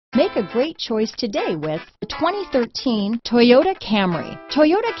Make a great choice today with the 2013 Toyota Camry.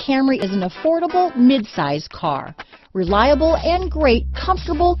 Toyota Camry is an affordable mid-size car. Reliable and great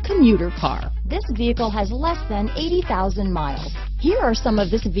comfortable commuter car. This vehicle has less than 80,000 miles. Here are some of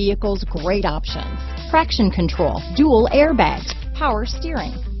this vehicle's great options: traction control, dual airbags, power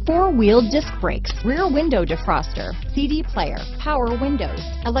steering, four-wheel disc brakes, rear window defroster, CD player, power windows,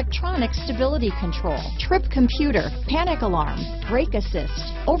 electronic stability control, trip computer, panic alarm, brake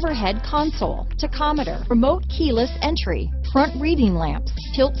assist, overhead console, tachometer, remote keyless entry, front reading lamps,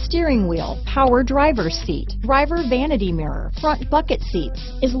 tilt steering wheel, power driver's seat, driver vanity mirror, front bucket seats.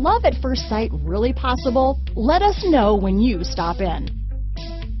 Is love at first sight really possible? Let us know when you stop in.